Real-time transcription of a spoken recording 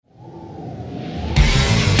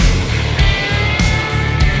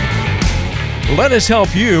Let us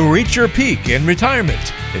help you reach your peak in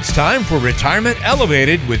retirement. It's time for Retirement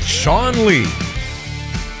Elevated with Sean Lee.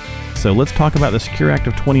 So let's talk about the Secure Act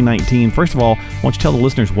of 2019. First of all, why don't you tell the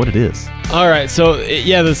listeners what it is? All right. So,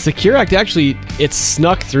 yeah, the Secure Act, actually, it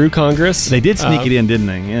snuck through Congress. They did sneak it in, didn't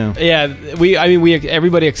they? Yeah. Yeah.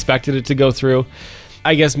 Everybody expected it to go through.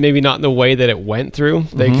 I guess maybe not in the way that it went through.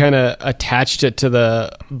 They kind of attached it to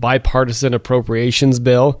the bipartisan appropriations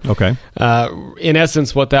bill. Okay. In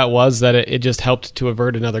essence, what that was, that it just helped to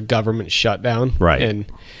avert another government shutdown. Right.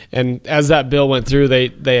 And as that bill went through,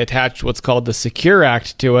 they attached what's called the Secure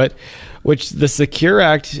Act to it, which the Secure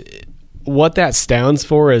Act, what that stands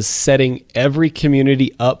for is Setting Every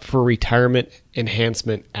Community Up for Retirement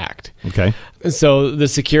Enhancement Act. Okay. So the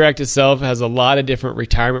Secure Act itself has a lot of different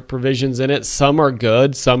retirement provisions in it. Some are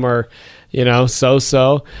good, some are,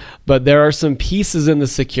 so-so. But there are some pieces in the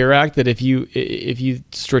Secure Act that if you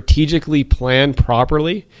strategically plan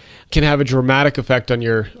properly, can have a dramatic effect on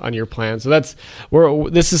your plan. So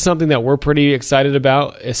this is something that we're pretty excited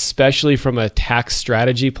about, especially from a tax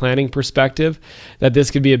strategy planning perspective, that this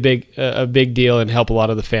could be a big deal and help a lot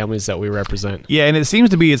of the families that we represent. Yeah, and it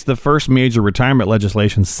seems to be it's the first major retirement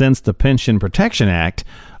legislation since the Pension Protection Act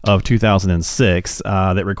of 2006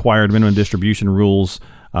 that required minimum distribution rules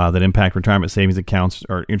that impact retirement savings accounts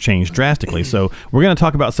or change drastically. So we're going to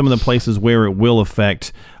talk about some of the places where it will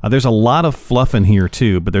affect. There's a lot of fluff in here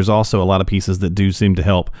too, but there's also a lot of pieces that do seem to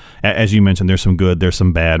help. As you mentioned, there's some good, there's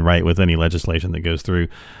some bad, right, with any legislation that goes through.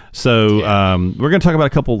 So we're going to talk about a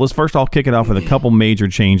couple. Let's first off kick it off with a couple major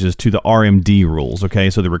changes to the RMD rules. Okay,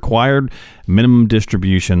 so the required minimum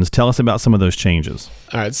distributions. Tell us about some of those changes.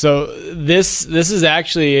 All right, so this is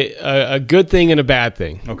actually a good thing and a bad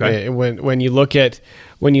thing. Okay, when you look at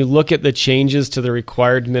the changes to the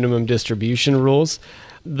required minimum distribution rules,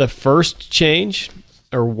 the first change,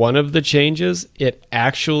 or one of the changes, it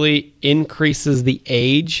actually increases the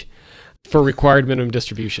age for required minimum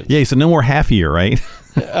distribution. Yeah, so no more half year, right?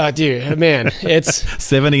 Dude, man, it's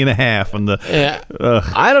 70 and a half on the.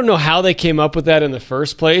 I don't know how they came up with that in the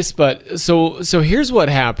first place, but so here's what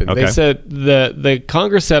happened. Okay. They said the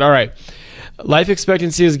Congress said, all right, life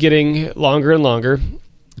expectancy is getting longer and longer.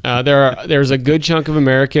 There's a good chunk of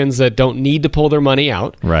Americans that don't need to pull their money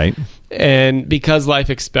out. Right. And because life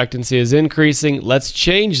expectancy is increasing, let's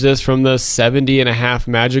change this from the 70 and a half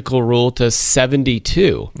magical rule to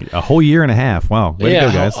 72. A whole year and a half. Wow. Way to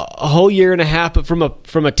go, guys. A whole year and a half. But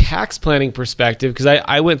from a tax planning perspective, because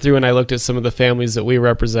I went through and I looked at some of the families that we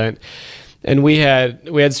represent, and we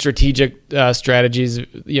had strategic strategies,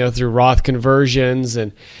 through Roth conversions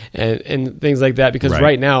and things like that. Because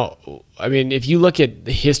right now, I mean, if you look at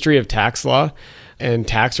the history of tax law and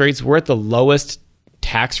tax rates, we're at the lowest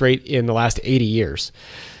tax rate in the last 80 years.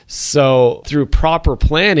 So through proper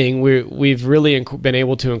planning, we've really been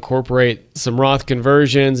able to incorporate some Roth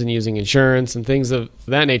conversions and using insurance and things of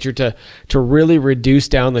that nature to really reduce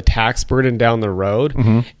down the tax burden down the road.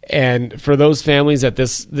 Mm-hmm. And for those families that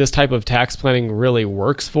this type of tax planning really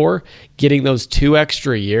works for, getting those 2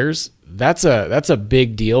 extra years, that's a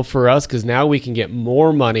big deal for us, because now we can get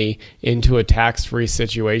more money into a tax-free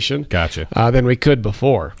situation. Gotcha. Than we could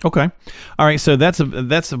before. Okay. All right. So that's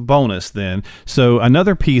a bonus then. So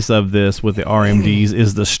another piece of this with the RMDs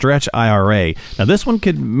is the stretch IRA. Now this one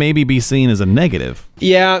could maybe be seen as a negative.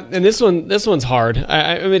 Yeah, and this one's hard.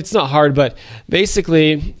 I mean, it's not hard, but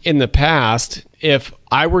basically in the past, if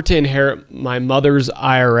I were to inherit my mother's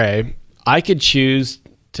IRA, I could choose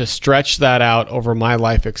to stretch that out over my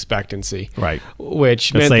life expectancy. Right.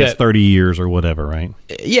 Which Let's meant say it's 30 years or whatever, right?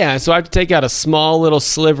 Yeah, so I have to take out a small little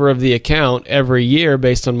sliver of the account every year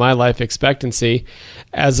based on my life expectancy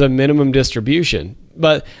as a minimum distribution.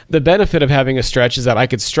 But the benefit of having a stretch is that I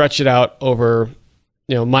could stretch it out over,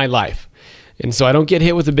 my life. And so I don't get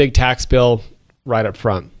hit with a big tax bill right up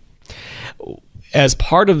front. As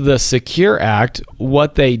part of the Secure Act,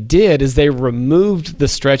 what they did is they removed the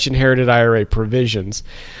stretch inherited IRA provisions.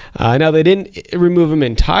 Now, they didn't remove them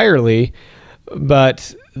entirely,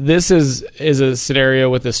 but this is a scenario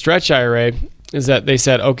with the stretch IRA, is that they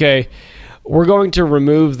said, okay, we're going to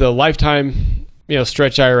remove the lifetime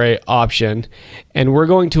stretch IRA option, and we're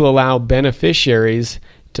going to allow beneficiaries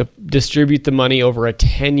to distribute the money over a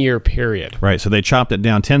 10-year period. Right, so they chopped it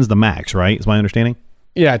down. 10's the max, right? Is my understanding?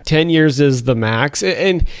 Yeah, 10 years is the max.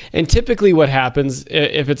 And typically what happens,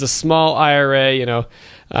 if it's a small IRA,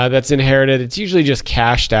 that's inherited, it's usually just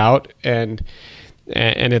cashed out and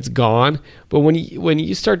it's gone. But when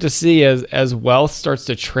you start to see as wealth starts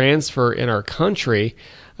to transfer in our country,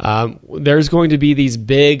 there's going to be these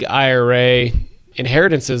big IRA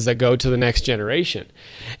inheritances that go to the next generation.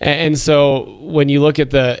 And so when you look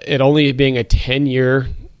at it only being a 10-year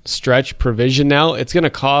stretch provision now, it's going to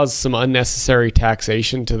cause some unnecessary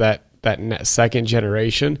taxation to that second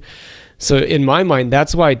generation. So in my mind,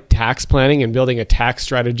 that's why tax planning and building a tax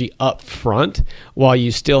strategy up front while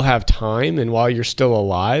you still have time and while you're still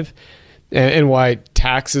alive, and why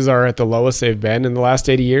taxes are at the lowest they've been in the last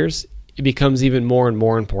 80 years, it becomes even more and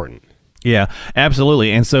more important. Yeah,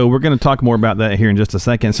 absolutely. And so we're going to talk more about that here in just a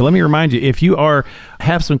second. So let me remind you, if you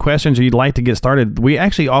have some questions or you'd like to get started, we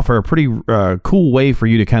actually offer a pretty cool way for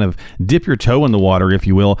you to kind of dip your toe in the water, if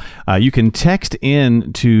you will. You can text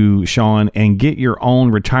in to Sean and get your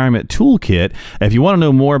own retirement toolkit. If you want to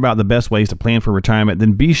know more about the best ways to plan for retirement,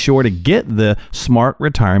 then be sure to get the Smart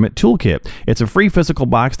Retirement Toolkit. It's a free physical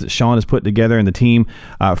box that Sean has put together and the team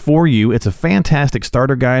for you. It's a fantastic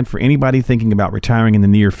starter guide for anybody thinking about retiring in the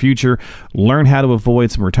near future. Learn how to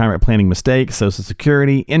avoid some retirement planning mistakes, Social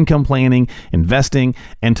Security, income planning, investing,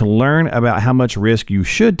 and to learn about how much risk you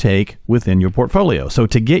should take within your portfolio. So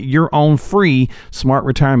to get your own free Smart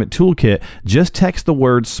Retirement Toolkit, just text the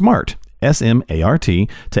word SMART, S-M-A-R-T,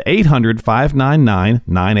 to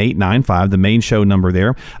 800-599-9895, the main show number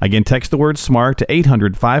there. Again, text the word SMART to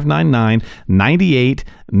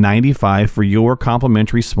 800-599-9895 for your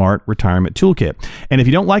complimentary Smart Retirement Toolkit. And if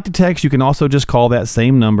you don't like to text, you can also just call that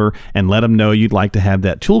same number and let them know you'd like to have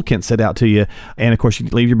that toolkit sent out to you. And of course, you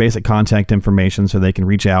can leave your basic contact information so they can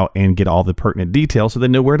reach out and get all the pertinent details so they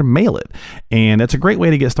know where to mail it. And that's a great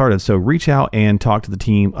way to get started. So reach out and talk to the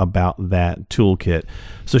team about that toolkit.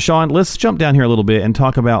 So Sean, let's jump down here a little bit and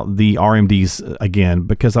talk about the RMDs again,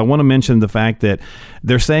 because I want to mention the fact that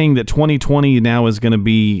they're saying that 2020 now is going to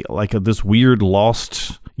be like this weird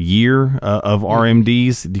lost year of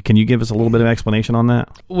RMDs. Can you give us a little bit of explanation on that?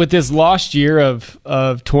 With this lost year of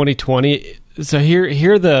 2020, so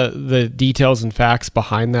here are the details and facts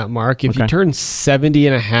behind that, Mark. If you turn 70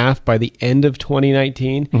 and a half by the end of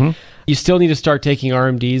 2019, you still need to start taking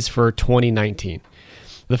RMDs for 2019.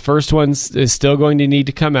 The first one is still going to need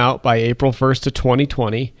to come out by April 1st of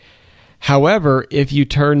 2020. However, if you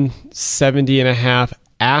turn 70 and a half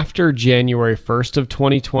after January 1st of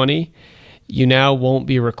 2020, you now won't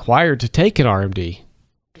be required to take an RMD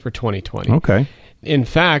for 2020. Okay. In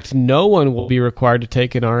fact, no one will be required to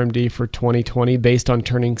take an RMD for 2020 based on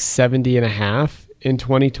turning 70 and a half in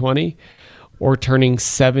 2020 or turning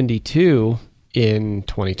 72 in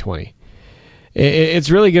 2020. It's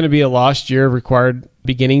really going to be a lost year of required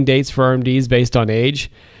beginning dates for RMDs based on age.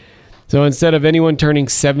 So instead of anyone turning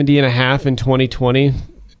 70 and a half in 2020,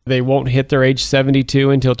 they won't hit their age 72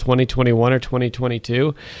 until 2021 or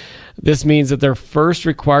 2022. This means that their first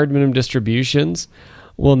required minimum distributions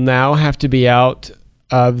will now have to be out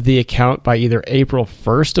of the account by either April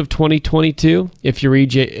 1st of 2022, if you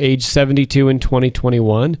reach age 72 in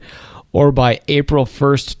 2021, or by April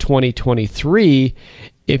 1st, 2023,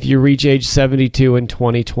 if you reach age 72 in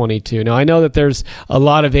 2022. Now, I know that there's a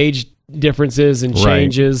lot of age differences and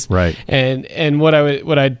changes. Right. And what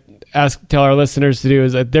I'd tell our listeners to do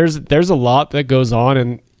is that there's a lot that goes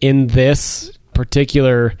on in this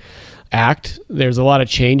particular act. There's a lot of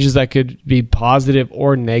changes that could be positive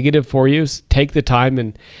or negative for you. So take the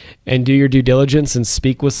time and do your due diligence and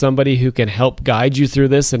speak with somebody who can help guide you through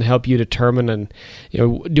this and help you determine,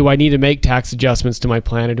 do I need to make tax adjustments to my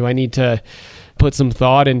plan, or do I need to put some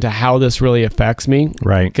thought into how this really affects me?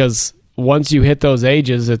 Right. Because once you hit those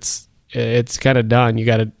ages, it's kind of done. You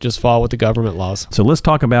got to just follow with the government laws. So let's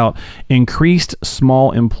talk about increased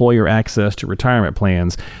small employer access to retirement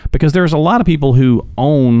plans, because there's a lot of people who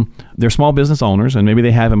they're small business owners, and maybe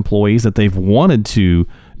they have employees that they've wanted to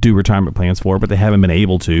do retirement plans for, but they haven't been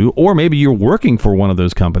able to, or maybe you're working for one of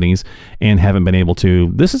those companies and haven't been able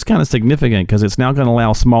to. This is kind of significant because it's now going to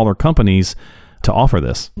allow smaller companies to offer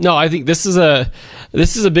this. No, I think this is a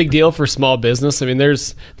big deal for small business. I mean,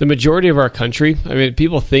 there's the majority of our country. I mean,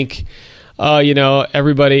 people think,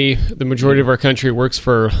 the majority of our country works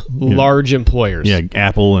for large employers. Yeah,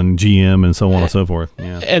 Apple and GM and so on and so forth.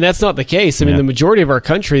 Yeah. And that's not the case. I mean, the majority of our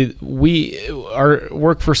country, we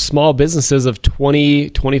work for small businesses of 20,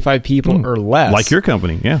 25 people or less. Like your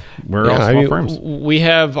company. Yeah. We're all small firms. We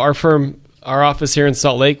have our firm. Our office here in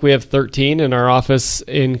Salt Lake, we have 13, and our office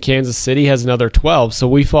in Kansas City has another 12. So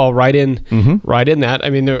we fall right in that. I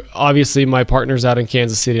mean, obviously my partner's out in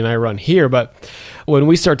Kansas City and I run here, but when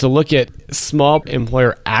we start to look at small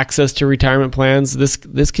employer access to retirement plans,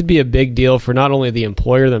 this could be a big deal for not only the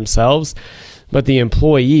employer themselves, but the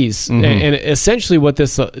employees. And essentially what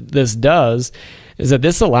this does is that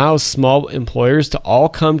this allows small employers to all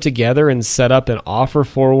come together and set up and offer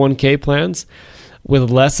 401k plans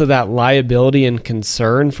with less of that liability and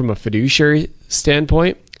concern from a fiduciary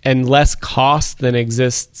standpoint and less cost than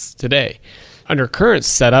exists today. Under current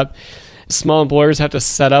setup, small employers have to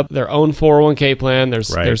set up their own 401k plan.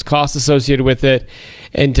 There's costs associated with it.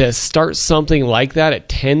 And to start something like that, it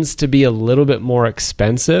tends to be a little bit more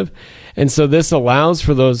expensive. And so this allows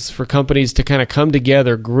for companies to kind of come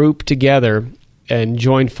together, group together, and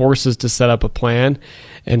join forces to set up a plan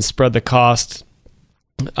and spread the cost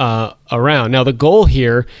around. Now, the goal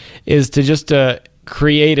here is to just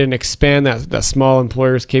create and expand that small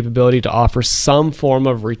employer's capability to offer some form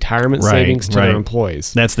of retirement savings to their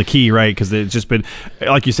employees. That's the key, right? Because it's just been,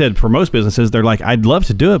 like you said, for most businesses, they're like, I'd love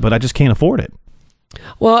to do it, but I just can't afford it.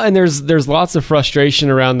 Well, and there's lots of frustration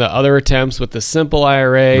around the other attempts with the simple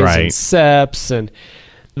IRAs and SEPs, and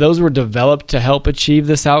those were developed to help achieve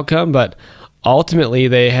this outcome, but ultimately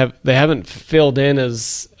they haven't filled in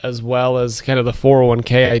as well as kind of the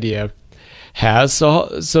 401k idea has.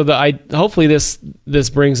 So hopefully this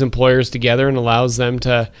brings employers together and allows them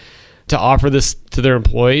to offer this to their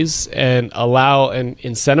employees and allow and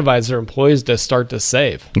incentivize their employees to start to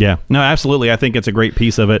save. Yeah, no, absolutely. I think it's a great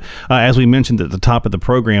piece of it. As we mentioned at the top of the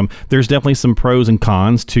program, there's definitely some pros and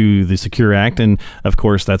cons to the Secure Act. And of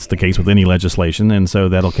course, that's the case with any legislation. And so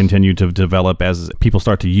that'll continue to develop as people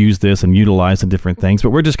start to use this and utilize the different things. But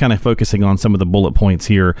we're just kind of focusing on some of the bullet points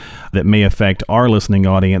here that may affect our listening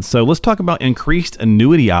audience. So let's talk about increased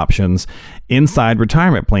annuity options inside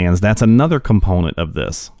retirement plans. That's another component of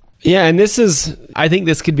this. Yeah, and I think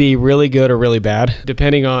this could be really good or really bad,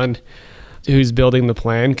 depending on who's building the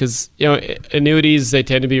plan. Because annuities, they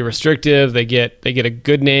tend to be restrictive. They get a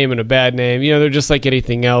good name and a bad name. They're just like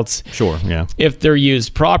anything else. Sure, yeah. If they're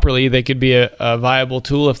used properly, they could be a viable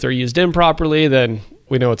tool. If they're used improperly, then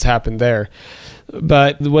we know what's happened there.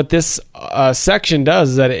 But what this section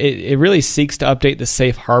does is that it really seeks to update the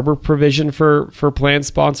safe harbor provision for plan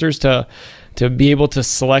sponsors to be able to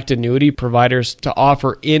select annuity providers to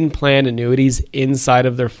offer in-plan annuities inside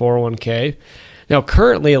of their 401k. Now,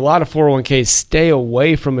 currently, a lot of 401ks stay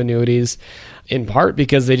away from annuities in part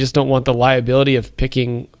because they just don't want the liability of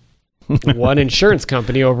picking one insurance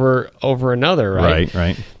company over another, right?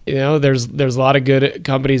 Right. There's a lot of good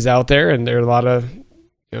companies out there, and there are a lot of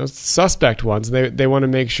suspect ones. They want to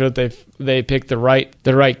make sure that they pick the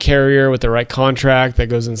right carrier with the right contract that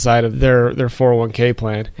goes inside of their 401k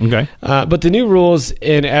plan. Okay. But the new rules,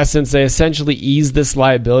 in essence, they essentially ease this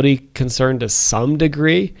liability concern to some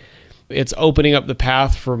degree. It's opening up the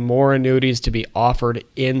path for more annuities to be offered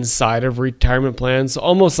inside of retirement plans,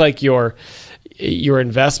 almost like your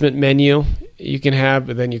investment menu you can have,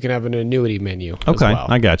 but then you can have an annuity menu as well.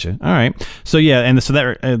 I got you. All right. So yeah, and so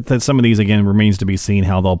that some of these again remains to be seen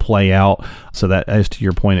how they'll play out. So that, as to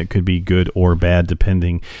your point, it could be good or bad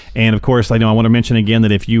depending. And of course, I want to mention again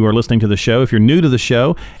that if you are listening to the show, if you're new to the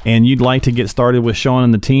show and you'd like to get started with Sean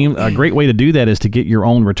and the team, a great way to do that is to get your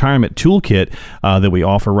own retirement toolkit that we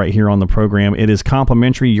offer right here on the program. It is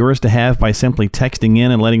complimentary, yours to have by simply texting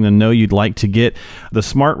in and letting them know you'd like to get the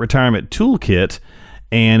Smart Retirement Toolkit.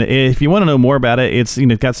 And if you want to know more about it, it's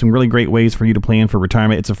got some really great ways for you to plan for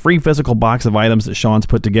retirement. It's a free physical box of items that Sean's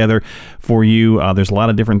put together for you. There's a lot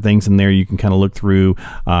of different things in there you can kind of look through.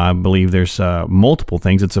 I believe there's multiple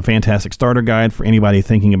things. It's a fantastic starter guide for anybody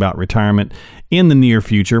thinking about retirement in the near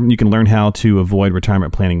future. You can learn how to avoid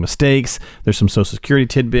retirement planning mistakes. There's some Social Security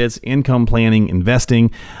tidbits, income planning,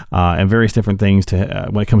 investing, and various different things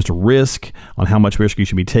when it comes to risk, on how much risk you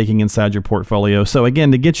should be taking inside your portfolio. So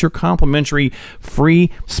again, to get your complimentary free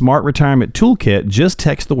Smart Retirement Toolkit, just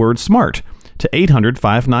text the word SMART to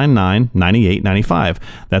 800-599-9895.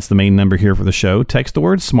 That's the main number here for the show. Text the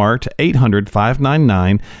word SMART to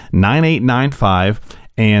 800-599-9895.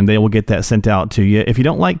 And they will get that sent out to you. If you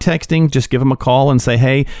don't like texting, just give them a call and say,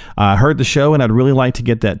 hey, I heard the show and I'd really like to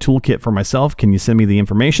get that toolkit for myself. Can you send me the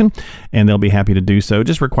information? And they'll be happy to do so. It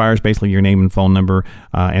just requires basically your name and phone number,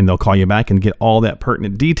 and they'll call you back and get all that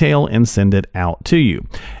pertinent detail and send it out to you.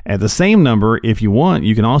 At the same number, if you want,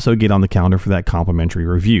 you can also get on the calendar for that complimentary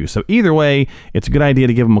review. So either way, it's a good idea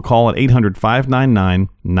to give them a call at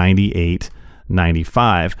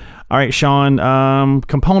 800-599-9895. All right, Sean,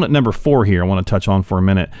 component number 4 here I want to touch on for a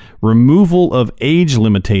minute. Removal of age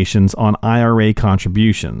limitations on IRA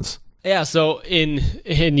contributions. Yeah, so in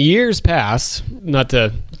years past, not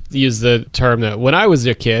to use the term that when I was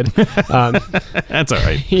a kid. That's all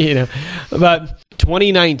right. About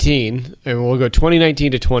 2019, and we'll go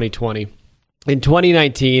 2019 to 2020. In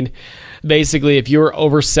 2019, basically, if you were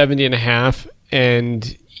over 70 and a half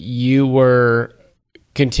and you were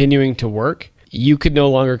continuing to work, you could no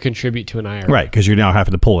longer contribute to an IRA. Right, because you're now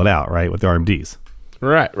having to pull it out, right, with the RMDs.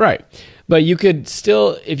 Right. But you could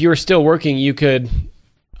still, if you were still working, you could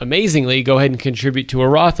amazingly go ahead and contribute to a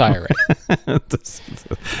Roth IRA.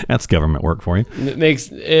 That's government work for you. It makes,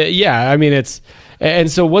 yeah, I mean, it's, And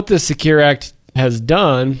so what the Secure Act has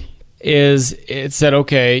done is it said,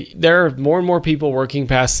 okay, there are more and more people working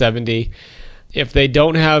past 70. If they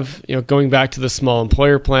don't have, going back to the small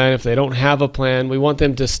employer plan, if they don't have a plan, we want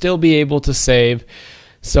them to still be able to save.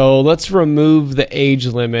 So let's remove the age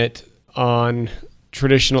limit on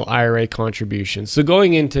traditional IRA contributions. So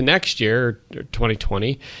going into next year, or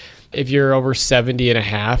 2020, if you're over 70 and a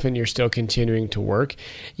half and you're still continuing to work,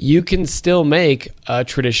 you can still make a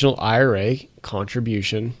traditional IRA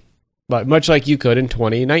contribution, but much like you could in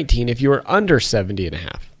 2019 if you were under 70 and a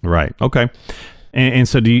half. Right. Okay. And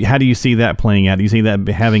so how do you see that playing out? Do you see that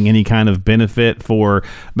having any kind of benefit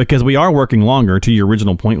because we are working longer, to your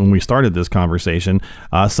original point when we started this conversation,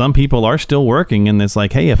 some people are still working, and it's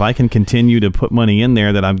like, hey, if I can continue to put money in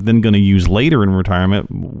there that I'm then going to use later in retirement,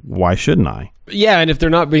 why shouldn't I? Yeah, and if they're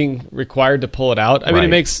not being required to pull it out, I mean,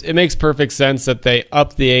 it makes perfect sense that they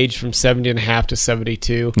up the age from 70 and a half to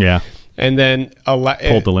 72. Yeah. And then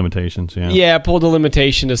pulled the limitations. Yeah, pulled the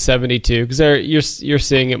limitation to 72 because you're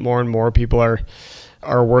seeing it more and more. People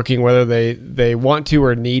are working whether they want to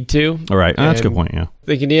or need to. All right, that's a good point. Yeah,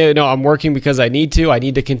 they can. I'm working because I need to. I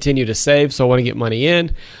need to continue to save, so I want to get money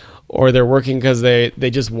in. Or they're working because they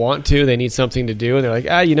just want to. They need something to do, and they're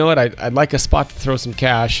like, you know what? I'd like a spot to throw some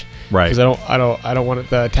cash. Right. Because I don't want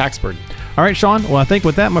the tax burden. All right, Sean. Well, I think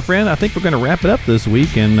with that, my friend, I think we're going to wrap it up this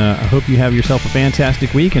week, and I hope you have yourself a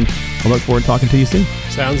fantastic week, and I look forward to talking to you soon.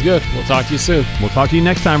 Sounds good. We'll talk to you soon. We'll talk to you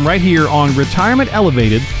next time right here on Retirement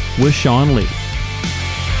Elevated with Sean Lee.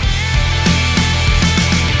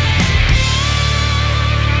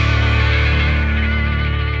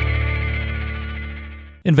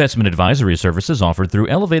 Investment advisory services offered through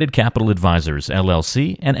Elevated Capital Advisors,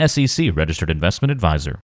 LLC, an SEC registered investment advisor.